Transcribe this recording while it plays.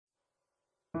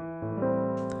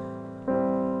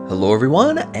Hello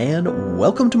everyone, and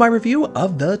welcome to my review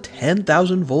of the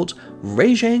 10,000 volts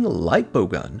Light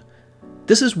Bowgun.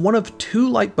 This is one of two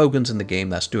light bowguns in the game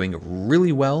that's doing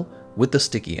really well with the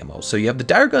sticky ammo. So you have the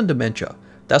Diregun Dementia,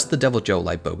 that's the Devil Joe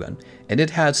light bowgun, and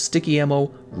it has sticky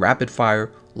ammo, rapid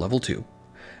fire, level 2.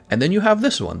 And then you have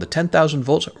this one, the 10,000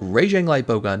 volts Light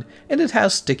Bowgun, and it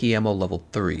has sticky ammo level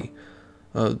 3.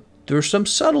 There are some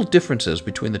subtle differences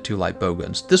between the two light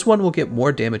bowguns. This one will get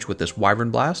more damage with this Wyvern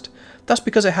Blast. That's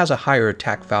because it has a higher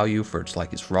attack value for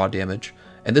its raw damage,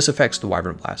 and this affects the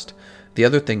Wyvern Blast. The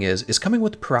other thing is, it's coming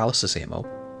with paralysis ammo.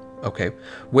 Okay,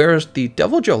 whereas the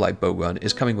Devil Joe light bowgun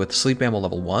is coming with sleep ammo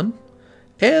level 1,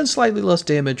 and slightly less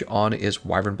damage on its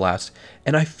Wyvern Blast.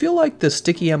 And I feel like the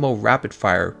sticky ammo rapid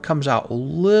fire comes out a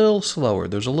little slower.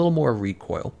 There's a little more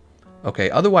recoil.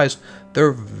 Okay, otherwise,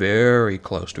 they're very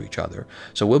close to each other.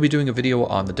 So we'll be doing a video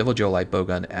on the Devil Joe light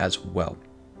bowgun as well.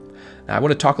 Now I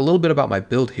want to talk a little bit about my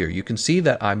build here. You can see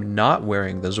that I'm not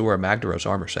wearing the Zora Magdaros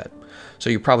armor set.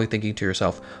 So you're probably thinking to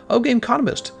yourself, oh,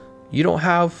 Gameconomist, you don't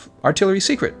have Artillery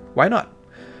Secret. Why not?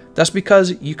 That's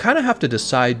because you kind of have to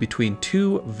decide between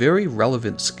two very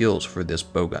relevant skills for this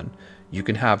bowgun. You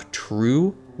can have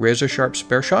true razor sharp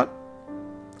spare shot,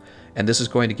 and this is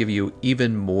going to give you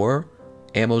even more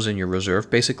ammos in your reserve,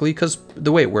 basically, because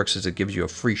the way it works is it gives you a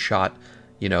free shot.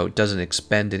 You know, it doesn't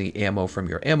expend any ammo from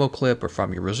your ammo clip or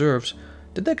from your reserves.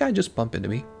 Did that guy just bump into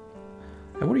me?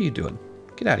 And what are you doing?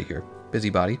 Get out of here,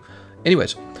 busybody.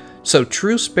 Anyways, so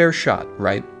true spare shot,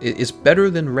 right, is better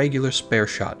than regular spare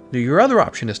shot. Now, your other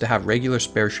option is to have regular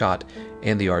spare shot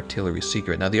and the Artillery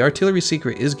Secret. Now, the Artillery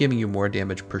Secret is giving you more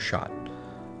damage per shot.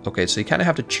 Okay, so you kind of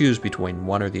have to choose between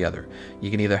one or the other. You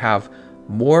can either have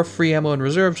more free ammo in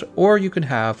reserves, or you can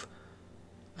have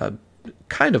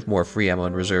kind of more free ammo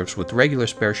in reserves with regular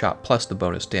spare shot plus the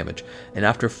bonus damage. And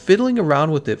after fiddling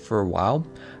around with it for a while,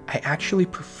 I actually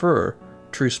prefer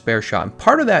true spare shot. And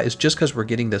part of that is just because we're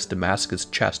getting this Damascus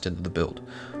chest into the build,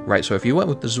 right? So if you went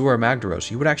with the Zora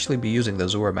Magdaros, you would actually be using the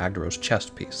Zora Magdaros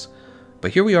chest piece.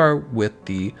 But here we are with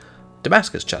the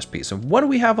Damascus chest piece. And what do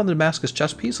we have on the Damascus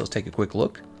chest piece? Let's take a quick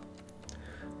look.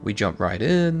 We jump right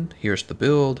in. Here's the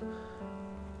build.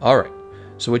 Alright,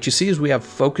 so what you see is we have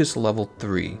Focus level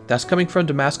 3. That's coming from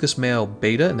Damascus Mail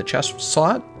Beta in the chest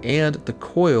slot and the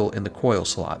Coil in the Coil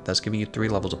slot. That's giving you 3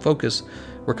 levels of focus.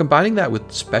 We're combining that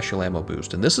with Special Ammo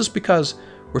Boost, and this is because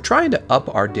we're trying to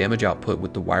up our damage output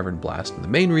with the Wyvern Blast. And the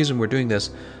main reason we're doing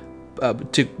this,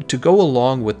 to go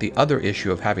along with the other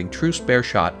issue of having true spare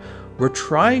shot, we're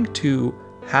trying to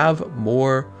have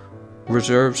more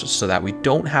reserves so that we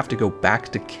don't have to go back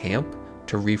to camp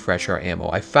to refresh our ammo.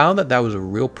 I found that was a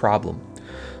real problem.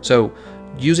 So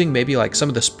using maybe like some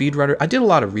of the speedrunner, I did a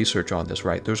lot of research on this,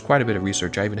 right? There's quite a bit of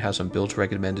research. I even have some builds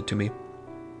recommended to me.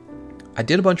 I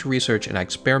did a bunch of research and I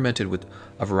experimented with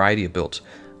a variety of builds.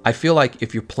 I feel like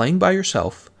if you're playing by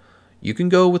yourself, you can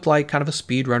go with like kind of a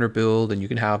speedrunner build, and you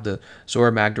can have the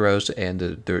Zora Magdaros,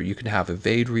 and you can have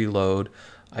evade reload.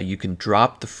 You can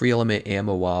drop the free element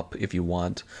ammo up if you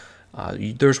want.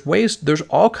 There's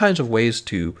all kinds of ways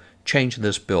to change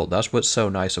this build. That's what's so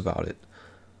nice about it.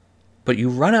 But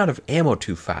you run out of ammo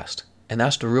too fast, and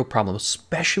that's the real problem,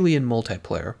 especially in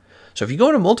multiplayer. So if you go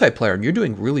into multiplayer and you're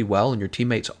doing really well and your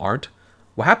teammates aren't,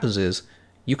 what happens is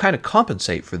you kind of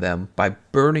compensate for them by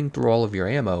burning through all of your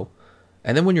ammo,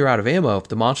 and then when you're out of ammo, if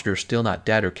the monster is still not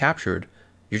dead or captured,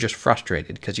 you're just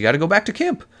frustrated because you got to go back to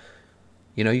camp.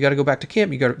 You know, you got to go back to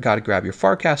camp, you got to grab your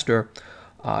Farcaster,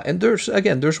 and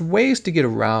there's ways to get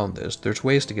around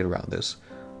this.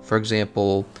 For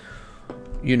example,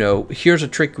 you know, here's a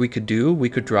trick we could do. We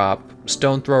could drop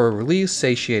Stone Thrower Release,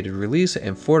 Satiated Release,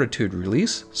 and Fortitude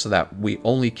Release so that we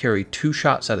only carry 2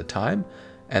 shots at a time.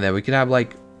 And then we can have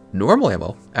like normal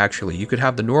ammo, actually. You could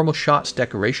have the normal shots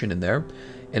decoration in there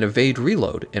and evade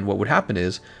reload. And what would happen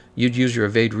is you'd use your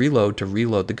evade reload to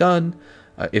reload the gun.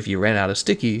 If you ran out of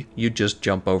sticky, you'd just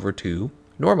jump over to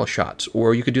normal shots.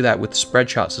 Or you could do that with spread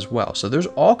shots as well. So there's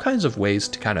all kinds of ways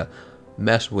to kind of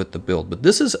mess with the build, but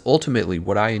this is ultimately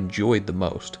what I enjoyed the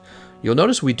most. You'll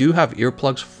notice we do have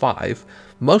earplugs 5.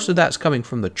 Most of that's coming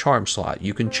from the charm slot.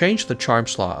 You can change the charm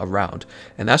slot around,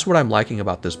 and that's what I'm liking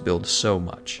about this build so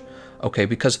much. Okay,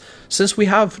 because since we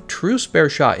have true spare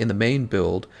shot in the main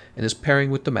build and is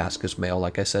pairing with Damascus Mail,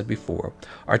 like I said before,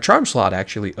 our charm slot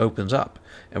actually opens up,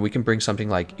 and we can bring something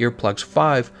like earplugs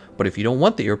 5, but if you don't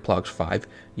want the earplugs 5,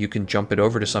 you can jump it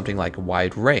over to something like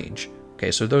wide range. Okay,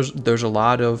 so there's a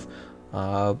lot of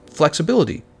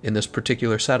flexibility in this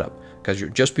particular setup because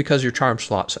your charm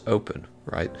slot's open,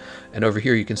 right? And over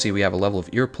here you can see we have a level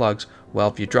of earplugs. Well,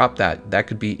 if you drop that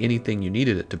could be anything you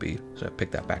needed it to be. So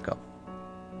pick that back up.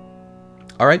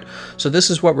 All right, so this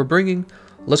is what we're bringing.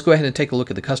 Let's go ahead and take a look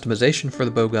at the customization for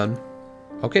the bowgun.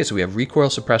 Okay, so we have recoil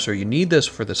suppressor. You need this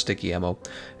for the sticky ammo.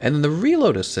 And then the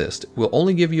reload assist will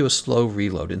only give you a slow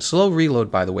reload. And slow reload,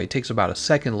 by the way, takes about a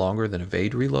second longer than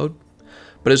evade reload.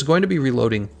 But it's going to be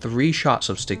reloading 3 shots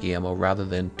of sticky ammo rather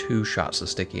than 2 shots of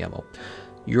sticky ammo.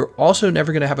 You're also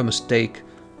never going to have a mistake.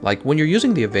 Like when you're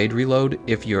using the evade reload,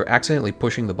 if you're accidentally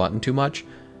pushing the button too much,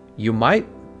 you might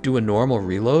do a normal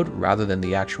reload rather than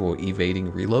the actual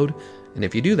evading reload. And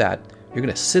if you do that, you're going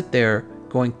to sit there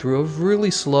going through a really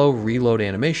slow reload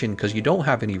animation because you don't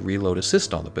have any reload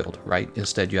assist on the build, right?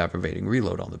 Instead, you have evading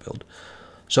reload on the build.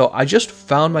 So I just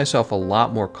found myself a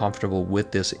lot more comfortable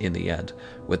with this in the end,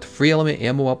 with free element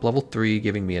ammo up level 3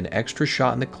 giving me an extra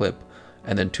shot in the clip,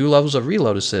 and then 2 levels of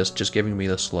reload assist just giving me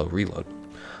the slow reload.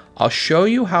 I'll show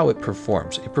you how it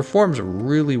performs. It performs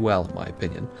really well in my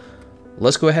opinion.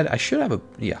 Let's go ahead. I should have a,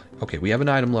 yeah, okay, we have an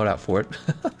item loadout for it.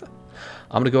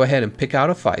 I'm gonna go ahead and pick out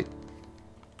a fight.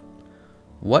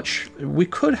 We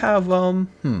could have,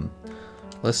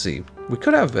 let's see. We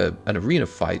could have an arena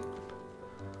fight.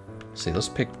 Let's see, let's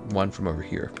pick one from over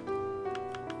here.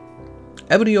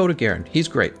 Ebony Oda Garen, he's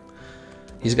great.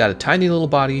 He's got a tiny little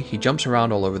body, he jumps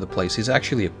around all over the place. He's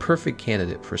actually a perfect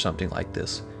candidate for something like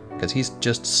this, because he's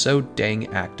just so dang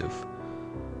active.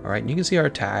 Alright, and you can see our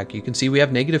attack. You can see we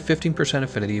have negative 15%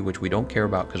 affinity, which we don't care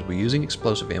about because we're using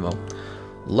explosive ammo.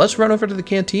 Let's run over to the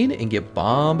canteen and get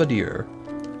Bombardier.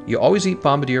 You always eat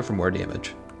Bombardier for more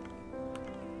damage.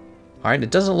 Alright,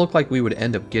 it doesn't look like we would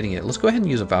end up getting it. Let's go ahead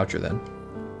and use a voucher then.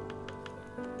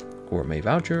 Gourmet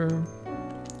voucher.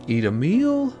 Eat a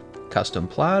meal. Custom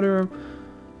platter.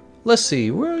 Let's see,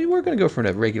 we're going to go for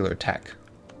a regular attack.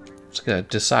 Just going to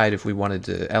decide if we wanted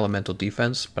to elemental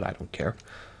defense, but I don't care.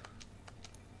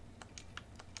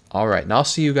 Alright, and I'll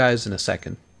see you guys in a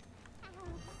second.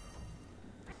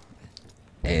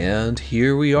 And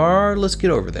here we are. Let's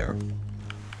get over there.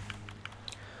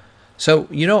 So,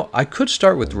 you know, I could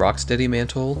start with Rocksteady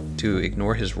Mantle to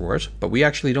ignore his roars, but we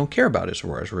actually don't care about his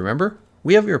roars, remember?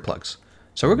 We have earplugs.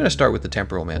 So we're going to start with the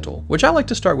Temporal Mantle, which I like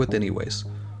to start with anyways.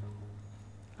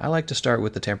 I like to start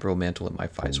with the Temporal Mantle in my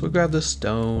fights. We'll grab this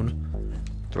stone,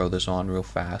 throw this on real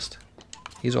fast.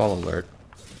 He's all alert.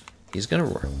 He's going to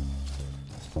roar.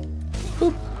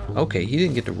 Boop. Okay, he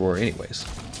didn't get to roar anyways.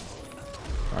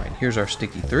 Alright, here's our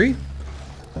Sticky 3.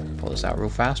 Pull this out real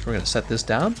fast. We're going to set this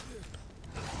down.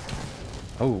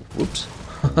 Oh, whoops.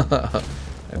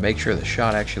 And make sure the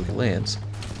shot actually lands.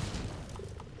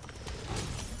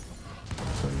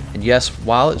 And yes,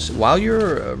 while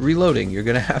you're reloading, you're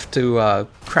going to have to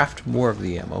craft more of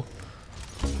the ammo.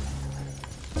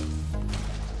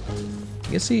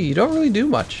 You can see you don't really do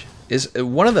much.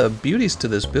 One of the beauties to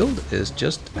this build is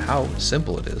just how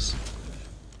simple it is.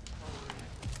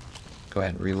 Go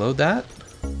ahead and reload that.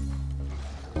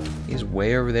 He's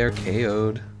way over there,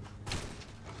 KO'd.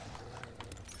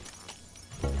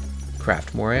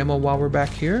 Craft more ammo while we're back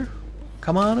here.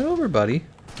 Come on over, buddy.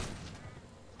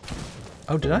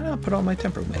 Oh, did I not put on my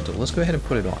Temporal Mantle? Let's go ahead and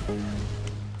put it on.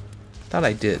 Thought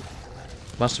I did.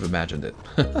 Must have imagined it.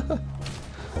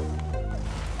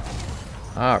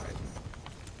 Alright.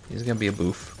 He's gonna be a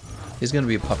boof. He's gonna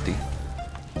be a puppy.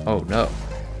 Oh no.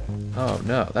 Oh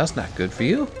no, that's not good for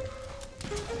you.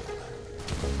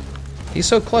 He's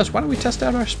so close. Why don't we test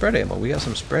out our spread ammo? We got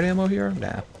some spread ammo here?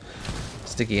 Nah.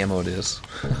 Sticky ammo it is.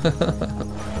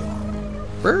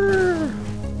 Brrr.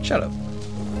 Shut up.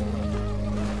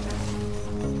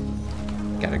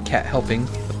 Got a cat helping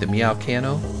with the meow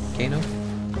Kano.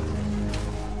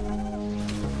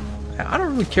 I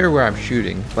don't really care where I'm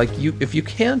shooting. Like, if you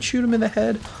can shoot him in the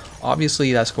head,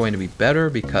 obviously that's going to be better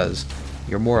because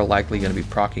you're more likely going to be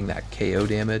proccing that KO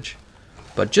damage.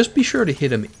 But just be sure to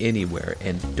hit him anywhere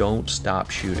and don't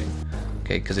stop shooting.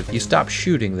 Okay, because if you stop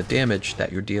shooting, the damage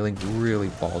that you're dealing really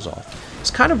falls off.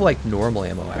 It's kind of like normal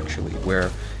ammo actually, where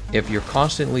if you're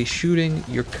constantly shooting,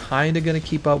 you're kind of going to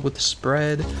keep up with the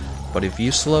spread. But if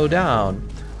you slow down,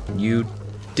 you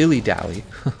dilly-dally,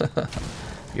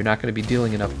 you're not going to be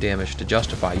dealing enough damage to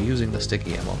justify using the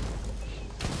sticky ammo. You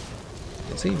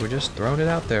can see, we're just throwing it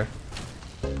out there.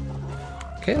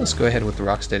 Okay, let's go ahead with the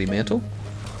Rocksteady Mantle.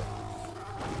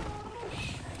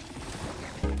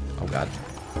 Oh god,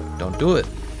 don't do it.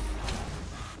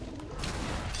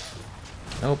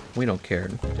 Nope, we don't care.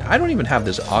 I don't even have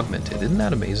this augmented, isn't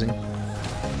that amazing?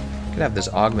 I could have this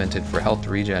augmented for health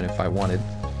regen if I wanted.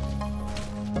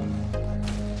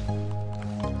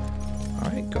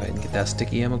 Alright, go ahead and get that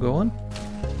sticky ammo going.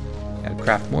 Gotta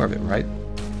craft more of it, right?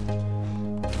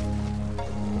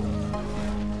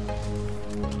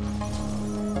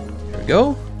 Here we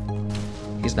go.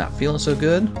 He's not feeling so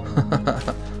good.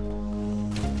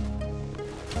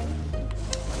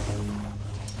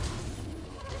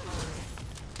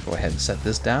 Go ahead and set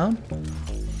this down.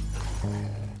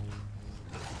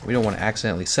 We don't want to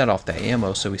accidentally set off that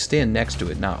ammo, so we stand next to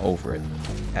it, not over it,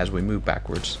 as we move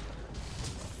backwards.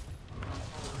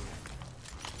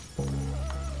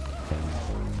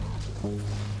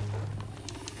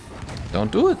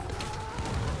 Don't do it.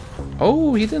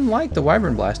 Oh, he didn't like the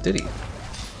Wyvern Blast, did he?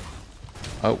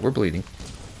 Oh, we're bleeding.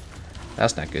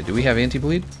 That's not good. Do we have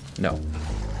anti-bleed? No.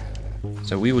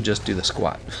 So we will just do the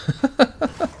squat.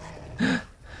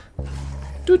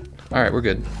 Dude. Alright, we're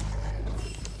good.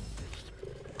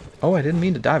 Oh, I didn't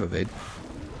mean to dive evade.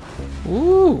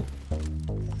 Woo!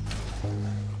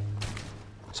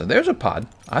 So there's a pod.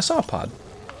 I saw a pod.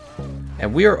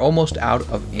 And we are almost out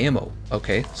of ammo.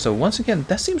 Okay, so once again,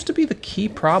 that seems to be the key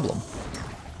problem.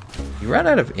 You run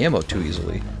out of ammo too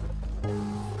easily.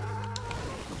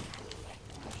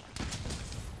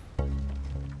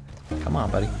 Come on,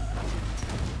 buddy.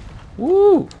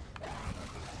 Woo!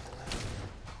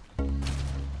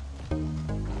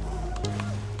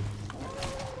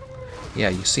 Yeah,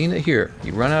 you've seen it here.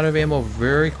 You run out of ammo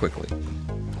very quickly.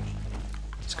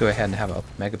 Let's go ahead and have a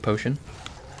mega potion.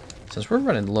 Since we're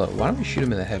running low, why don't we shoot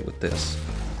him in the head with this?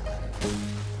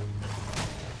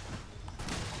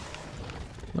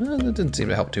 Well, that didn't seem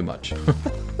to help too much.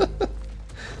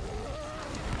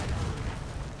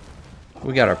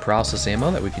 We got our paralysis ammo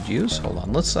that we could use. Hold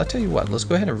on, I'll tell you what, let's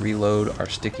go ahead and reload our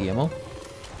sticky ammo.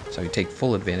 So we take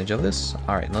full advantage of this.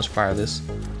 Alright, let's fire this.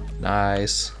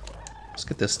 Nice. Let's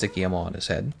get this sticky ammo on his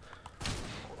head.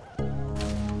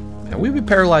 And we'll be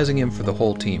paralyzing him for the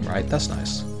whole team, right? That's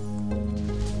nice.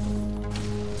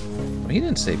 Well, he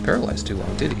didn't stay paralyzed too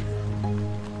long, did he?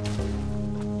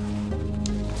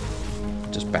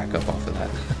 Just back up off of that.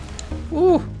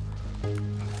 Woo!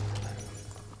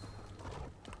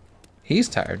 He's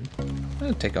tired. I'm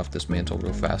gonna take off this mantle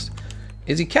real fast.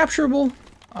 Is he capturable?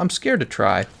 I'm scared to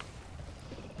try.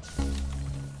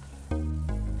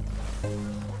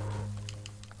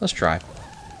 Let's try.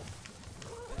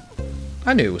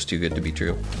 I knew it was too good to be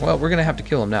true. Well, we're gonna have to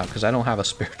kill him now because I don't have a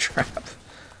spare trap.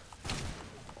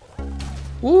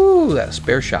 Woo, that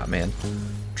spare shot, man.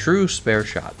 True spare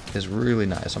shot is really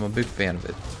nice. I'm a big fan of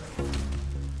it.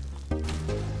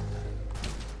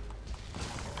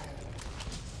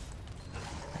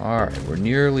 Alright, we're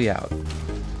nearly out.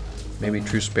 Maybe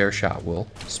true spare shot will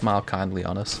smile kindly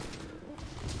on us.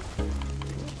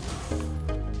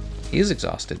 He is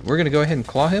exhausted. We're going to go ahead and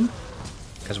claw him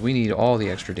because we need all the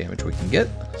extra damage we can get.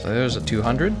 So there's a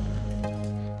 200.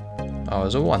 Oh,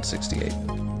 it's a 168.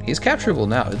 He's capturable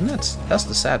now, isn't that? That's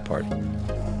the sad part.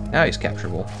 Now he's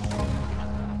capturable.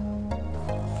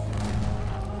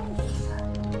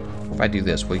 If I do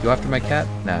this, will he go after my cat?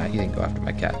 Nah, he didn't go after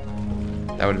my cat.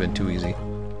 That would have been too easy.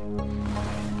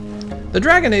 The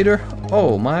Dragonator!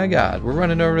 Oh my god, we're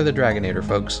running over to the Dragonator,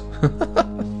 folks.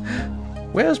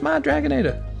 Where's my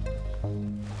Dragonator?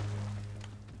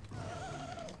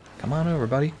 Come on over,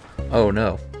 buddy. Oh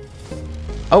no.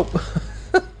 Oh!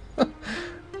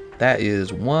 That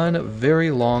is one very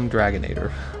long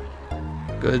Dragonator.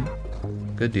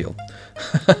 Good deal.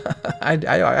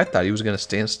 I thought he was going to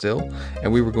stand still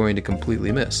and we were going to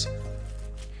completely miss.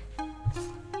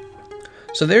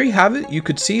 So there you have it. You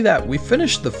could see that we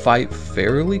finished the fight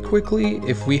fairly quickly.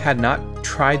 If we had not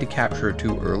tried to capture it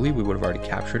too early, we would have already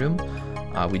captured him.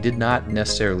 We did not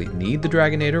necessarily need the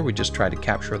Dragonator. We just tried to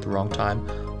capture at the wrong time.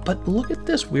 But look at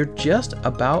this. We're just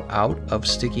about out of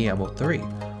sticky ammo 3.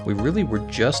 We really were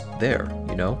just there,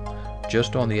 you know,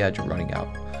 just on the edge of running out.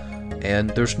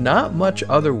 And there's not much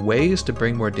other ways to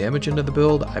bring more damage into the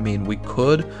build. I mean, we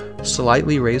could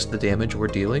slightly raise the damage we're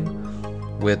dealing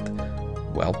with,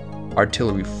 well,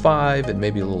 Artillery 5 and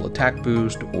maybe a little attack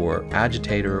boost or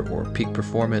agitator or peak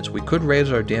performance. We could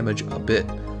raise our damage a bit,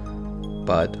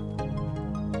 but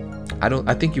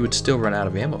I think you would still run out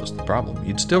of ammo is the problem.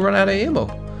 You'd still run out of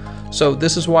ammo. So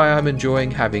this is why I'm enjoying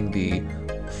having the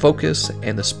focus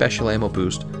and the special ammo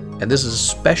boost, and this is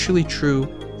especially true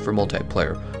for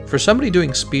multiplayer. For somebody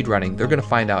doing speedrunning, they're going to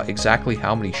find out exactly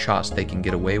how many shots they can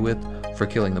get away with for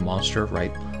killing the monster,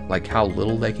 right? Like how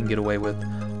little they can get away with.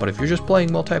 But if you're just playing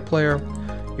multiplayer,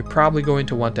 you're probably going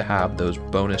to want to have those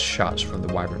bonus shots from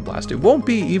the Wyvern Blast. It won't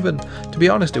be even, to be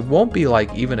honest, it won't be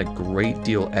like even a great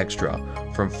deal extra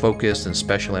from focus and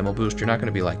special ammo boost. You're not going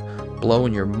to be like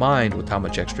blowing your mind with how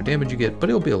much extra damage you get, but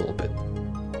it'll be a little bit.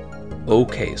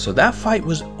 Okay, so that fight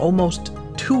was almost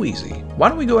too easy. Why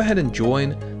don't we go ahead and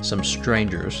join some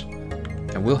strangers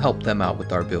and we'll help them out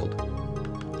with our build.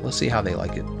 Let's see how they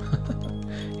like it.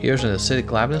 Here's an acidic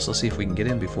Glavenus. Let's see if we can get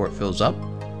in before it fills up.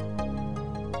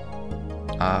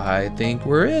 I think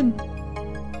we're in.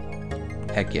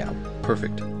 Heck yeah,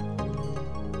 perfect.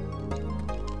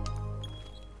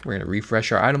 We're going to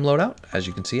refresh our item loadout. As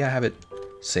you can see, I have it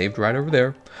saved right over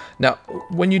there. Now,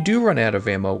 when you do run out of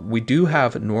ammo, we do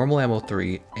have normal ammo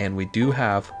 3, and we do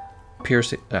have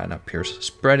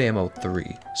spread ammo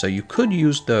 3. So you could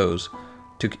use those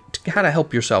to kind of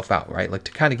help yourself out, right? Like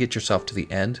to kind of get yourself to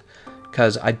the end.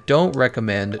 Because I don't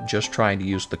recommend just trying to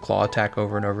use the claw attack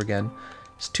over and over again.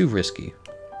 It's too risky.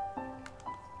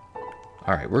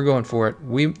 Alright, we're going for it.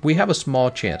 We have a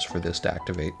small chance for this to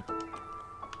activate.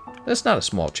 That's not a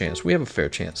small chance. We have a fair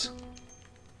chance.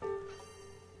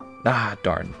 Ah,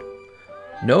 darn.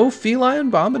 No feline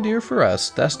bombardier for us.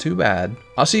 That's too bad.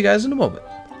 I'll see you guys in a moment.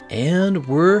 And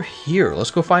we're here.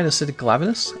 Let's go find Acidic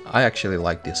Glavenus. I actually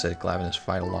like the Acidic Glavenus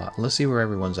fight a lot. Let's see where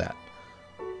everyone's at.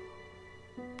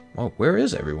 Oh, where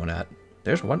is everyone at?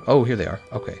 There's one. Oh, here they are.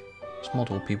 Okay. There's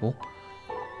multiple people.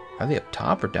 Are they up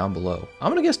top or down below?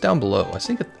 I'm going to guess down below. I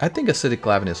think Acidic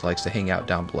Glavenus likes to hang out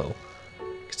down below.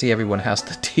 See, everyone has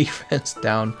the defense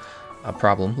down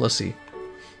problem. Let's see.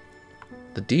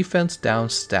 The defense down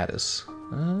status.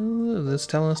 That's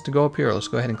telling us to go up here. Let's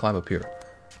go ahead and climb up here.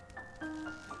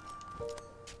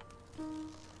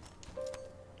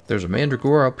 There's a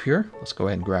Mandragora up here. Let's go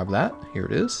ahead and grab that. Here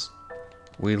it is.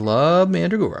 We love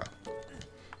Mandragora.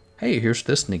 Hey, here's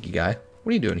this sneaky guy.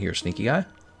 What are you doing here, sneaky guy?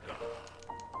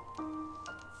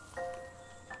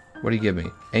 What do you give me?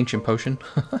 Ancient potion?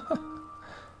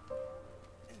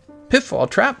 Pitfall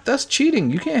trap? That's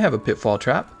cheating. You can't have a pitfall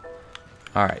trap.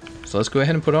 Alright, so let's go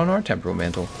ahead and put on our temporal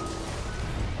mantle.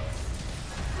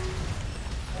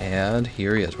 And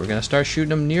here he is. We're going to start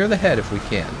shooting him near the head if we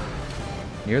can.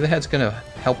 Near the head's going to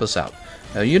help us out.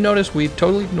 Now you notice we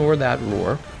totally ignored that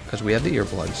roar because we had the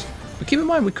earplugs. But keep in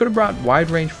mind, we could have brought wide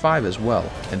range 5 as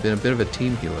well and been a bit of a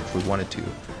team healer if we wanted to.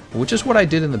 Which is what I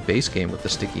did in the base game with the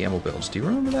sticky ammo builds. Do you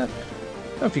remember that? I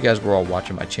don't know if you guys were all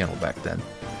watching my channel back then.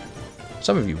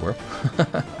 Some of you were.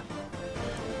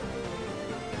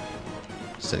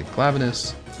 Acidic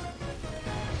Glavenus.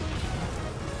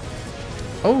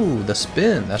 Oh, the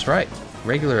spin. That's right.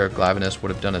 Regular Glavenus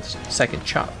would have done a second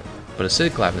chop, but Acidic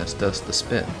Glavenus does the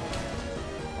spin.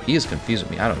 He is confusing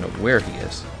me. I don't know where he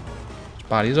is. His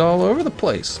body's all over the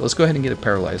place. Let's go ahead and get a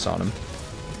paralyze on him.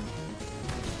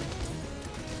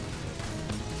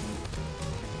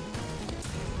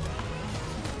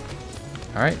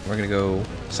 Alright, we're going to go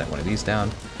set one of these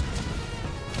down.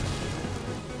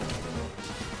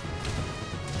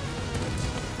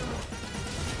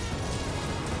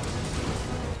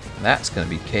 That's going to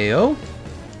be KO.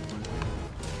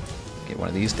 Get one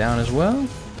of these down as well.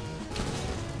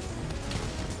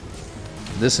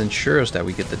 This ensures that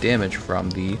we get the damage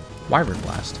from the Wyvern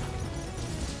Blast.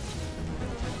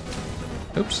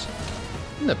 Oops.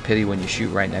 Isn't it a pity when you shoot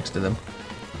right next to them?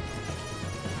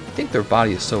 I think their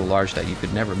body is so large that you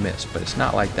could never miss, but it's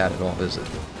not like that at all, is it?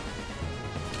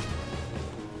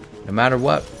 No matter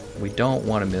what, we don't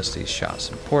want to miss these shots.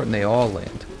 It's important they all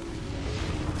land.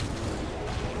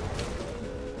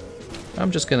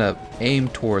 I'm just going to aim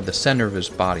toward the center of his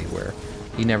body where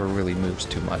he never really moves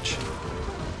too much.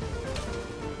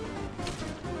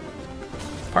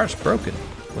 Part's broken.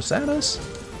 Was that us?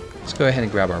 Let's go ahead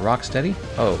and grab our Rocksteady.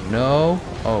 Oh, no.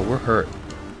 Oh, we're hurt.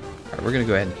 Alright, we're going to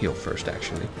go ahead and heal first,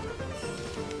 actually.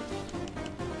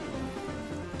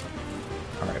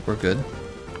 Alright, we're good.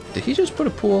 Did he just put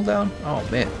a pool down? Oh,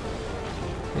 man.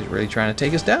 He's really trying to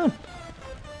take us down.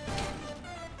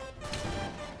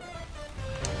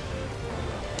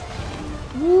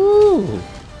 Woo!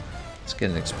 Let's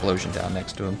get an explosion down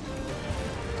next to him.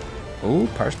 Oh,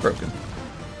 part's broken.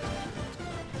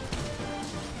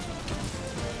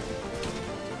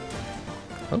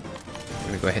 Oh, we're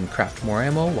going to go ahead and craft more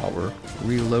ammo while we're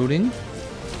reloading.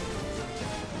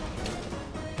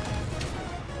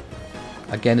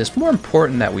 Again, it's more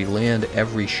important that we land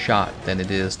every shot than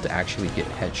it is to actually get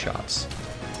headshots.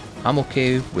 I'm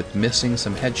okay with missing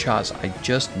some headshots. I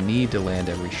just need to land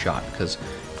every shot because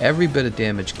every bit of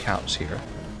damage counts here.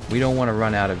 We don't want to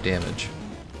run out of damage.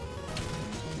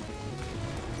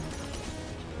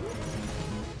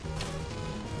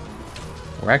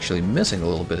 We're actually missing a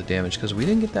little bit of damage because we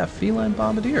didn't get that feline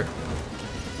bombardier.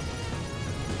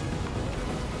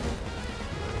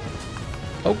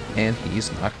 Oh, and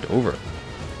he's knocked over.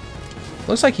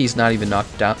 Looks like he's not even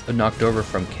knocked over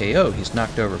from KO. He's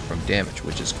knocked over from damage,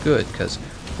 which is good because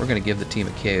we're going to give the team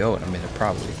a KO in a minute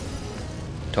probably.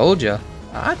 Told ya.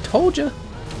 I told ya.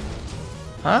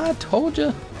 I told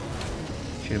ya.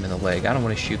 Shoot him in the leg. I don't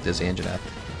want to shoot this Anjanath.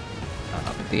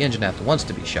 The Anjanath wants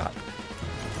to be shot.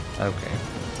 Okay.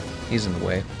 He's in the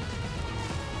way.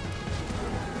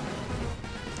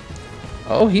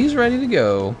 Oh, he's ready to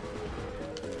go.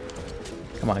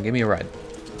 Come on, give me a ride.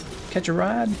 Catch a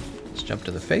ride. Let's jump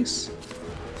to the face.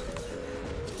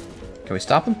 Can we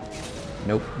stop him?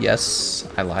 Nope. Yes,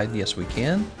 I lied. Yes, we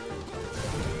can.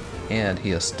 And he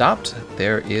has stopped.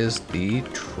 There is the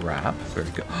trap. Very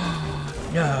good.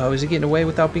 No, is he getting away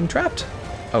without being trapped?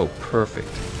 Oh, perfect.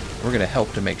 We're going to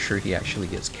help to make sure he actually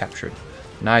gets captured.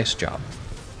 Nice job.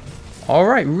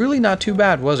 Alright, really not too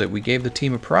bad, was it? We gave the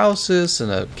team a paralysis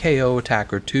and a KO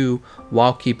attack or two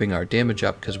while keeping our damage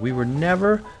up because we were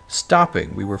never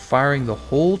stopping. We were firing the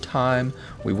whole time.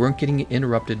 We weren't getting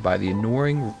interrupted by the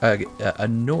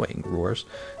annoying roars.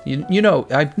 You know,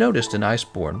 I've noticed in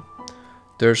Iceborne,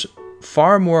 there's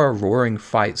far more roaring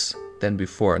fights than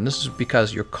before, and this is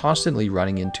because you're constantly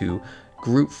running into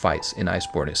group fights in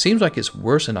Iceborne. It seems like it's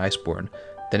worse in Iceborne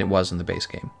than it was in the base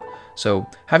game. So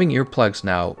having earplugs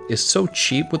now is so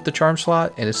cheap with the charm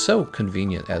slot, and it's so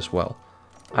convenient as well.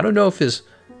 I don't know if it's,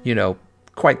 you know,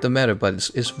 quite the meta, but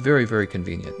it's very, very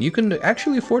convenient. You can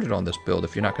actually afford it on this build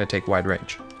if you're not going to take wide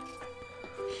range.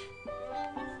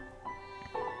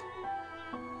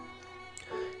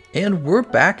 And we're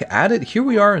back at it. Here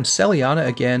we are in Celiana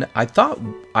again. I thought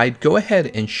I'd go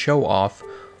ahead and show off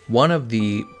one of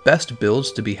the best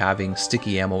builds to be having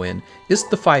sticky ammo in is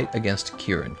the fight against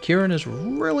Kieran. Kieran is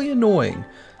really annoying,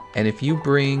 and if you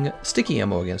bring sticky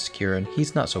ammo against Kieran,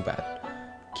 he's not so bad.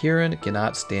 Kieran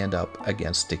cannot stand up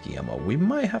against sticky ammo. We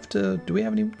might have to... Do we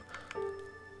have any...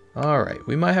 Alright,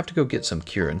 we might have to go get some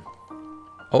Kieran.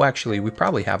 Oh, actually, we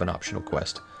probably have an optional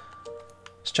quest.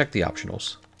 Let's check the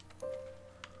optionals.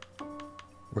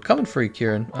 We're coming for you,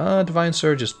 Kieran. Divine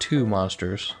Surge is 2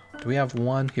 monsters. Do we have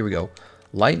 1? Here we go.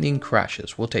 Lightning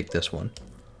Crashes. We'll take this one.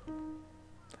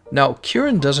 Now,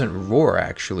 Kieran doesn't roar,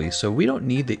 actually, so we don't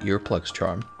need the earplugs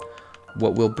charm.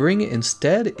 What we'll bring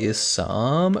instead is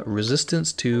some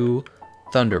resistance to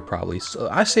thunder, probably. So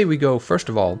I say we go, first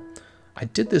of all, I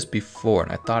did this before,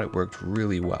 and I thought it worked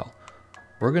really well.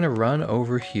 We're going to run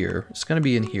over here. It's going to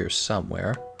be in here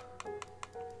somewhere.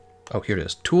 Oh, here it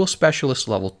is. Tool Specialist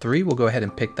level 3. We'll go ahead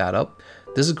and pick that up.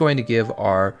 This is going to give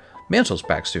our mantles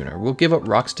back sooner. We'll give up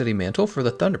Rocksteady Mantle for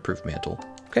the Thunderproof Mantle.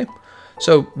 Okay,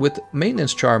 so with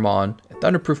Maintenance Charm on,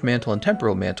 Thunderproof Mantle and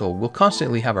Temporal Mantle, we'll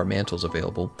constantly have our mantles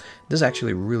available. This is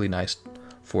actually really nice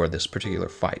for this particular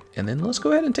fight. And then let's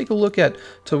go ahead and take a look at,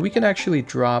 so we can actually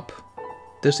drop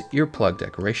this earplug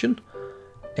decoration.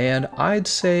 And I'd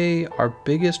say our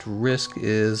biggest risk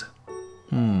is,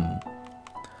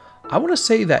 I want to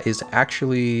say that is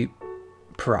actually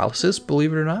paralysis,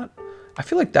 believe it or not. I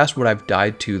feel like that's what I've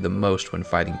died to the most when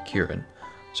fighting Kieran.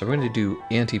 So we're going to do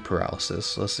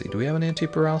anti-paralysis. Let's see, do we have an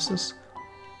anti-paralysis?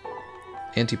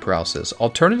 Anti-paralysis.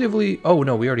 Alternatively, oh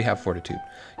no, we already have fortitude.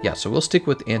 Yeah, so we'll stick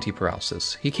with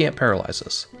anti-paralysis. He can't paralyze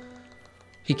us.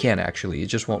 He can actually, it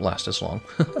just won't last as long.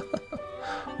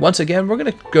 Once again, we're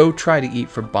going to go try to eat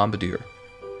for Bombardier.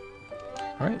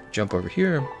 Alright, jump over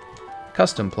here.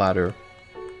 Custom platter.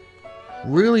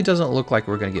 Really doesn't look like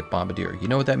we're going to get Bombardier. You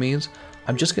know what that means?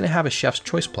 I'm just going to have a Chef's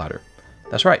Choice platter.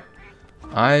 That's right.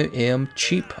 I am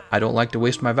cheap. I don't like to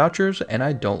waste my vouchers, and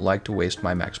I don't like to waste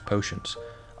my max potions.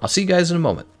 I'll see you guys in a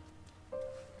moment.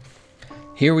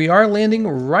 Here we are landing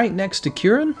right next to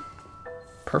Kieran.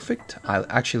 Perfect. I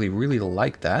actually really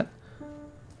like that.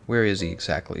 Where is he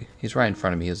exactly? He's right in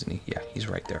front of me, isn't he? Yeah, he's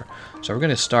right there. So we're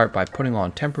going to start by putting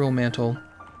on Temporal Mantle.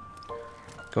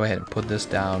 Go ahead and put this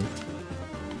down.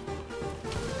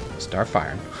 Start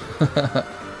firing.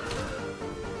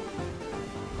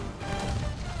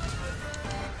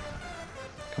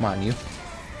 Come on, you.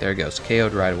 There he goes.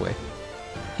 KO'd right away.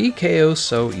 He KOs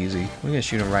so easy. We're going to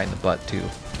shoot him right in the butt, too.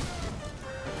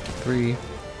 3,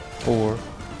 4,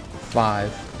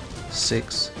 5,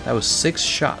 6. That was 6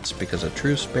 shots because a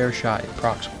true spare shot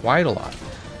procs quite a lot.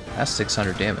 That's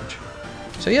 600 damage.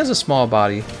 So he has a small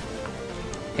body.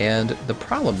 And the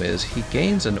problem is he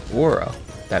gains an aura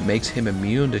that makes him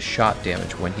immune to shot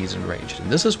damage when he's enraged.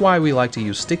 And this is why we like to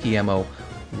use sticky ammo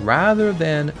rather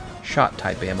than shot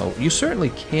type ammo. You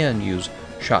certainly can use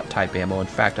shot type ammo. In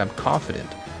fact, I'm confident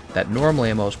that normal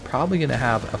ammo is probably going to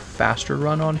have a faster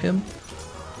run on him.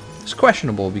 It's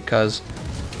questionable because,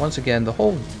 once again, the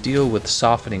whole deal with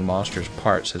softening monsters'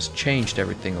 parts has changed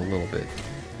everything a little bit.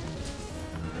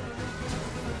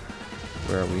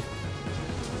 Where are we?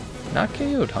 Not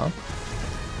KO'd, huh?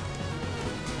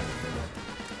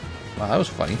 Wow, that was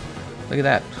funny. Look at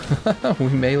that. We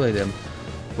meleeed him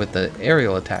with the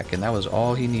aerial attack, and that was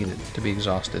all he needed to be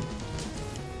exhausted.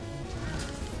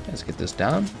 Let's get this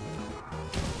down.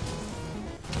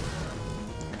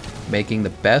 Making the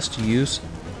best use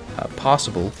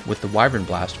possible with the Wyvern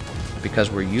Blast because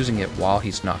we're using it while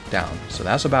he's knocked down. So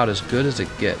that's about as good as it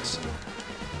gets.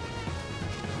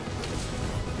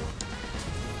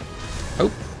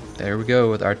 Oh, there we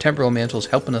go. With our Temporal Mantles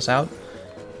helping us out.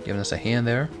 Giving us a hand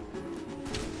there.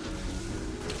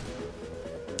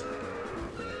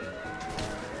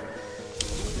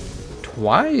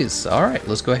 Wise. Alright,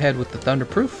 let's go ahead with the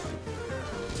Thunderproof.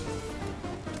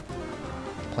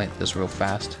 Plant this real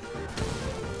fast.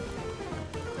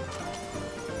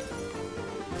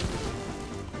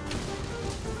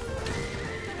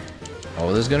 Oh,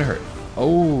 this is gonna hurt.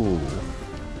 Oh,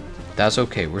 that's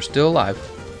okay. We're still alive.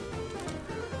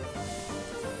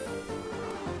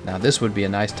 Now this would be a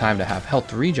nice time to have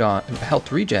health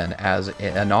regen as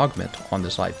an augment on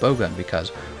this light bowgun, because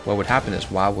what would happen is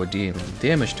while we're dealing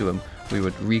damage to him, we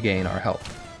would regain our health.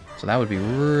 So that would be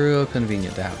real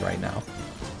convenient to have right now.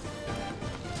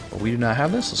 But we do not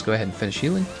have this. Let's go ahead and finish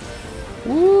healing.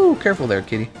 Woo! Careful there,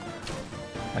 kitty.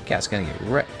 My cat's gonna get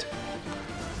wrecked.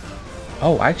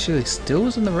 Oh, actually still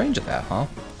was in the range of that, huh?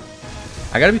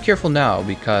 I gotta be careful now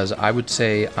because I would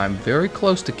say I'm very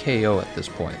close to KO at this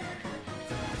point.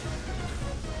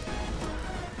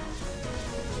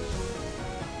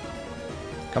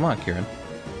 Come on, Kieran.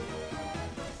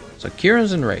 So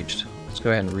Kieran's enraged. Let's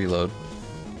go ahead and reload.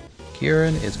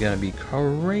 Kieran is gonna be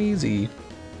crazy.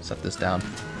 Set this down.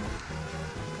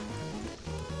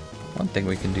 One thing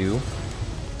we can do.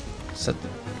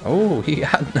 Oh, he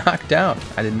got knocked down.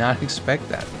 I did not expect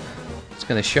that. It's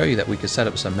gonna show you that we could set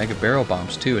up some mega barrel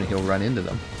bombs too, and he'll run into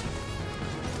them.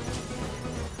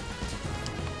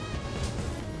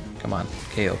 Come on,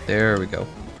 KO. There we go.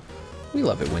 We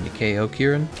love it when you KO,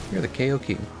 Kieran. You're the KO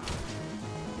king.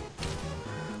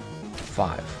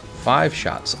 5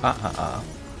 shots.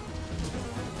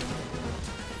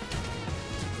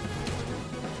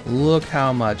 Look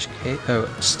how much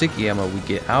sticky ammo we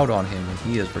get out on him when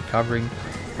he is recovering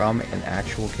from an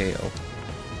actual KO.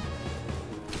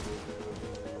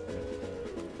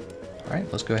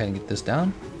 Alright, let's go ahead and get this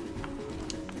down.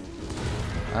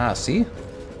 Ah, see?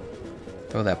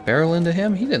 Throw that barrel into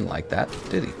him. He didn't like that,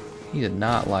 did he? He did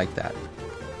not like that.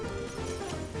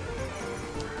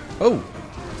 Oh!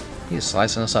 He is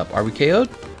slicing us up. Are we KO'd?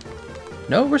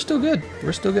 No, we're still good.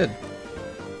 We're still good.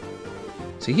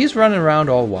 See, he's running around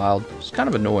all wild. It's kind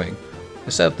of annoying. I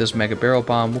set up this mega barrel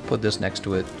bomb. We'll put this next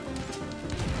to it.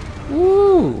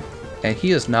 Woo! And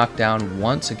he is knocked down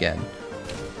once again.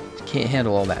 He can't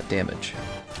handle all that damage.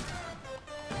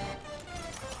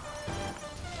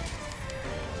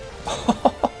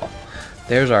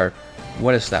 There's our...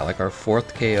 What is that? Like our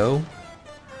 4th KO?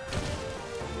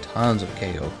 Tons of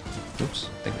KO. Oops.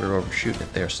 I think we're overshooting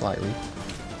it there slightly.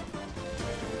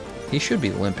 He should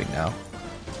be limping now.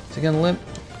 Is he gonna limp?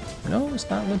 No, it's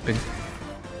not limping.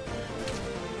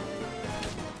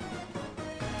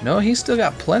 No, he's still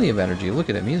got plenty of energy. Look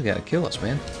at him. He's got to kill us,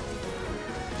 man.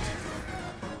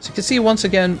 So you can see, once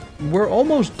again, we're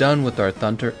almost done with our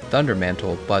Thunder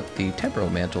Mantle, but the Temporal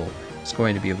Mantle is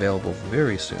going to be available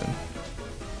very soon.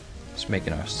 It's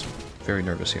making us very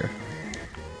nervous here.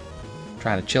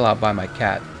 Trying to chill out by my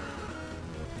cat.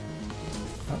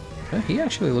 Oh, he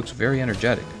actually looks very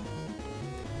energetic.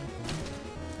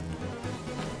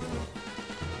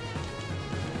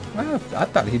 Well, I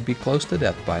thought he'd be close to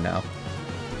death by now.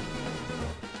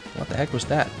 What the heck was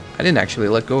that? I didn't actually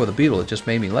let go of the beetle, it just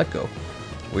made me let go.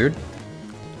 Weird.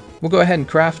 We'll go ahead and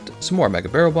craft some more Mega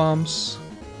Barrel Bombs.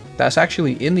 That's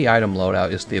actually in the item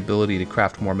loadout, is the ability to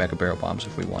craft more Mega Barrel Bombs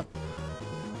if we want.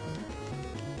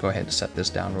 Go ahead and set this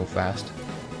down real fast.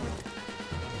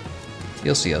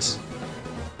 You'll see us.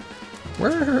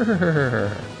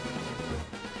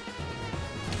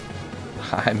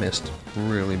 I missed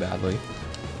really badly.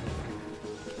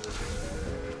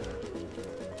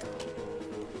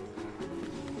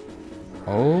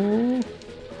 Oh,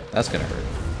 that's gonna hurt.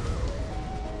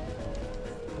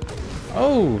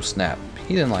 Oh, snap.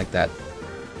 He didn't like that.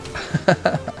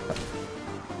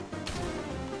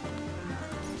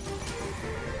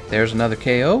 There's another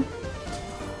KO.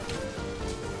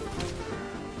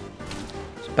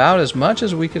 It's about as much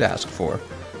as we could ask for.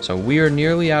 So we are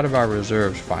nearly out of our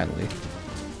reserves finally.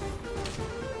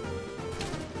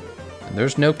 And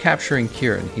there's no capturing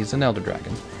Kieran. He's an Elder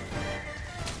Dragon.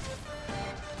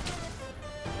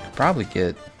 Probably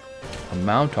get a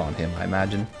mount on him, I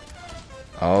imagine.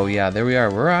 Oh yeah, there we are.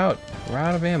 We're out. We're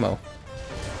out of ammo.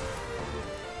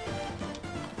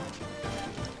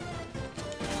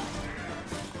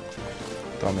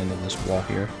 Throw him into this wall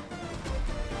here.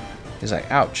 He's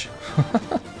like, ouch.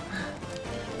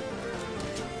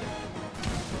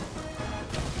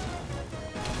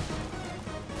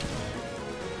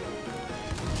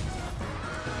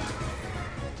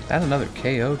 That another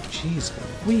KO? Jeez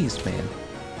Louise, man.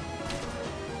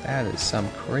 That is some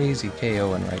crazy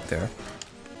KOing right there.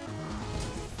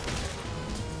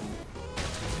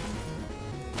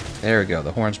 There we go.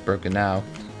 The horn's broken now.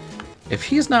 If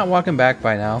he's not walking back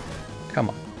by now, come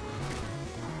on.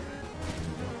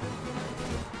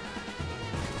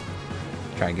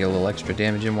 Try and get a little extra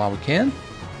damage in while we can.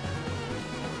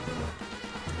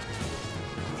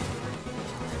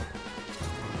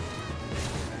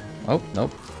 Oh,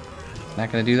 nope.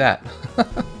 Not gonna do that.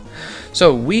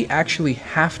 So we actually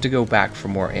have to go back for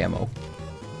more ammo.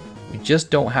 We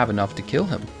just don't have enough to kill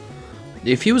him.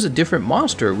 If he was a different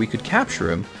monster, we could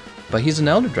capture him, but he's an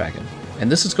Elder Dragon.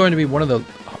 And this is going to be one of the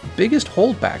biggest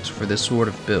holdbacks for this sort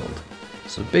of build.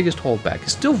 It's the biggest holdback.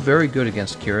 He's still very good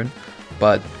against Kieran,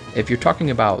 but if you're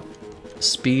talking about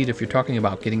speed, if you're talking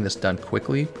about getting this done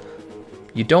quickly,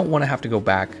 you don't want to have to go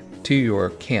back to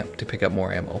your camp to pick up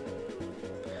more ammo.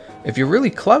 If you're really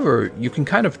clever, you can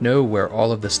kind of know where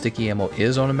all of the sticky ammo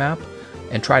is on a map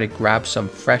and try to grab some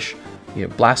fresh,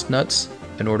 blast nuts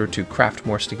in order to craft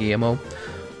more sticky ammo.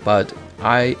 But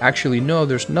I actually know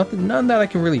there's none that I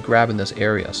can really grab in this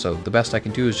area, so the best I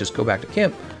can do is just go back to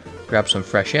camp, grab some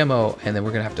fresh ammo, and then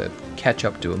we're gonna have to catch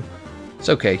up to him. It's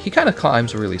okay, he kind of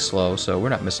climbs really slow, so we're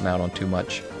not missing out on too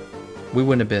much. We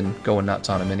wouldn't have been going nuts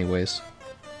on him anyways.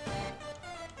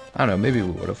 I don't know, maybe we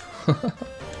would have.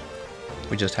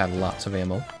 We just had lots of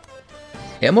ammo.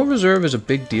 Ammo reserve is a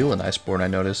big deal in Iceborne, I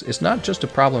notice. It's not just a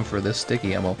problem for this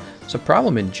sticky ammo, it's a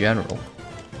problem in general.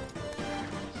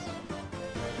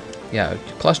 Yeah,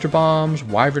 cluster bombs,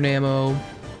 wyvern ammo.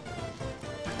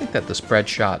 I think that the spread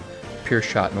shot, pure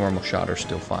shot, normal shot are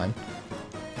still fine.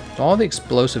 So all the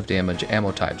explosive damage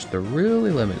ammo types, they're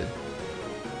really limited.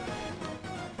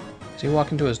 Is he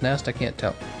walking to his nest? I can't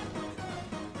tell.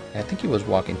 I think he was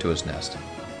walking to his nest.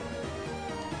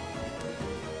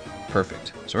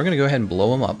 Perfect. So we're going to go ahead and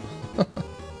blow him up.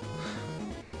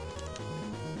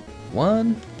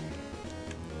 1,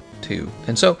 2.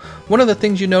 And so one of the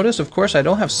things you notice, of course, I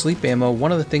don't have sleep ammo.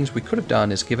 One of the things we could have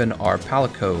done is given our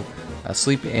Palico a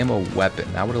sleep ammo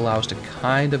weapon. That would allow us to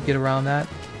kind of get around that.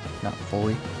 Not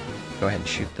fully. Go ahead and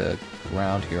shoot the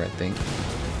round here, I think.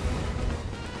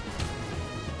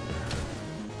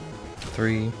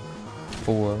 3,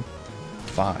 4,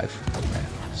 5.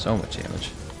 Man, so much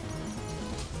damage.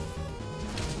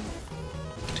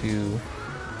 2,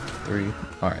 3.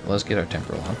 Alright, let's get our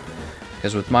temporal on.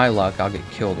 Because with my luck, I'll get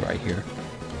killed right here.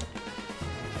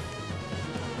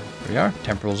 Here we are.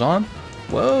 Temporal's on.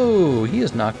 Whoa, he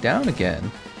is knocked down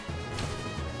again.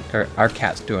 Our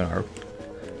cat's doing our...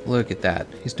 Look at that.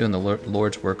 He's doing the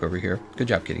Lord's work over here. Good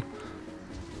job, kitty.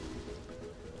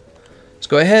 Let's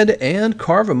go ahead and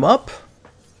carve him up.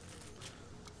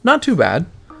 Not too bad.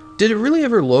 Did it really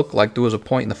ever look like there was a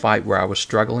point in the fight where I was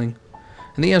struggling?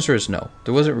 And the answer is no.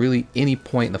 There wasn't really any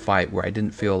point in the fight where I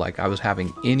didn't feel like I was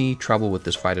having any trouble with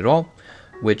this fight at all,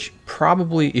 which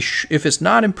probably, if it's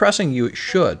not impressing you, it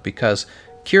should, because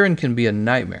Kieran can be a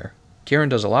nightmare. Kieran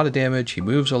does a lot of damage, he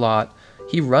moves a lot,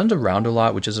 he runs around a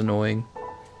lot, which is annoying.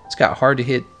 It's got hard to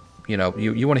hit, you want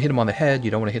to hit him on the head,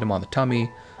 you don't want to hit him on the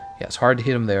tummy. Yeah, it's hard to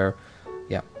hit him there.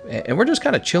 Yeah, and we're just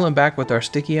kind of chilling back with our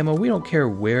sticky ammo. We don't care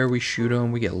where we shoot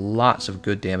him, we get lots of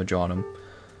good damage on him.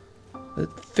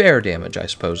 Fair damage, I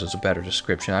suppose, is a better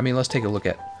description. I mean, let's take a look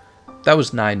at... That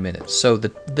was 9 minutes, so the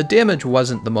damage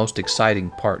wasn't the most exciting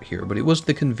part here, but it was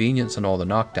the convenience and all the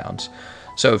knockdowns.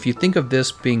 So if you think of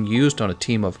this being used on a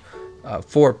team of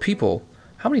 4 people,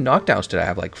 how many knockdowns did I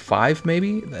have? Like 5,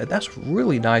 maybe? That's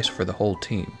really nice for the whole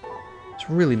team. It's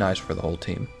really nice for the whole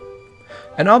team.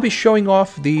 And I'll be showing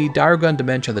off the Diregun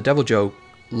Dementia, the Devil Joe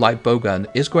Light Bowgun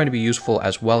is going to be useful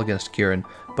as well against Kieran,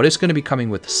 but it's going to be coming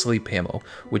with sleep ammo,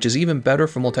 which is even better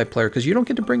for multiplayer because you don't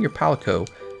get to bring your Palico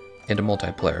into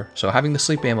multiplayer. So having the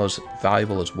sleep ammo is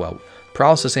valuable as well.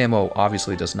 Paralysis ammo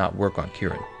obviously does not work on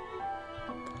Kieran.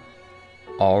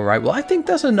 Alright, well I think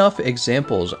that's enough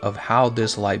examples of how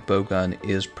this light bowgun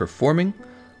is performing.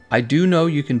 I do know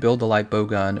you can build the light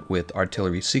bowgun with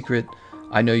Artillery Secret.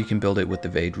 I know you can build it with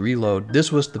Evade Reload.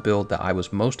 This was the build that I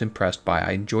was most impressed by.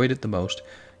 I enjoyed it the most.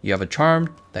 You have a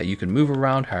charm that you can move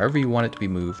around however you want it to be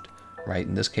moved, right?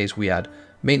 In this case, we had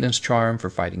Maintenance Charm for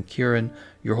fighting Kieran.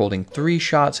 You're holding 3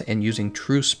 shots and using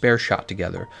True Spare Shot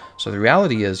together. So the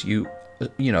reality is,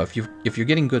 if you're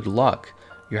getting good luck,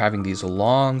 you're having these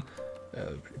long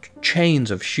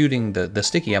chains of shooting the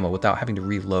sticky ammo without having to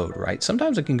reload, right?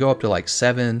 Sometimes it can go up to like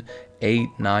 7, 8,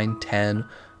 9, 10.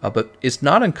 But it's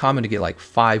not uncommon to get like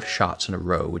 5 shots in a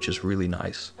row, which is really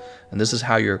nice. And this is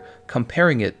how you're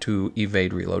comparing it to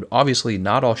Evade Reload. Obviously,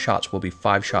 not all shots will be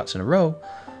 5 shots in a row.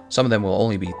 Some of them will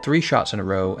only be 3 shots in a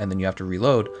row, and then you have to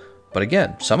reload. But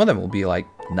again, some of them will be like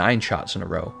 9 shots in a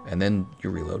row, and then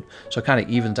you reload. So it kind of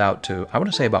evens out to, I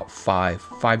want to say about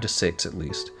 5 to 6 at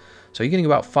least. So you're getting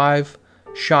about 5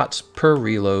 shots per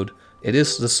reload, It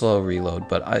is the slow reload,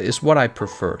 but it's what I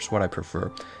prefer. It's what I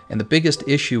prefer. And the biggest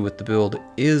issue with the build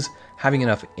is having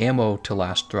enough ammo to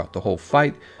last throughout the whole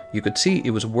fight. You could see it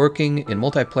was working in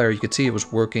multiplayer. You could see it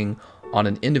was working on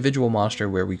an individual monster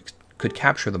where we could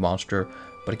capture the monster.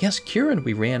 But against Kieran,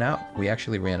 we ran out. We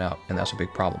actually ran out, and that's a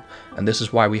big problem. And this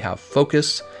is why we have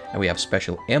focus and we have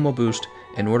special ammo boost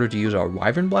in order to use our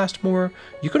Wyvern Blast more.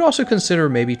 You could also consider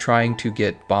maybe trying to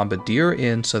get Bombardier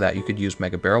in so that you could use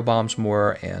Mega Barrel Bombs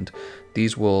more, and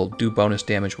these will do bonus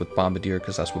damage with Bombardier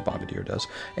because that's what Bombardier does.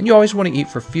 And you always want to eat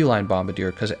for Feline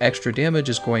Bombardier because extra damage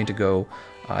is going to go,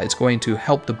 it's going to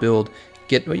help the build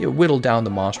whittle down the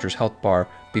monster's health bar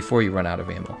before you run out of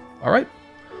ammo. Alright?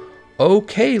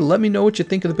 Okay, let me know what you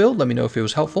think of the build. Let me know if it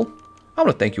was helpful. I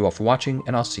want to thank you all for watching,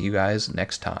 and I'll see you guys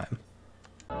next time.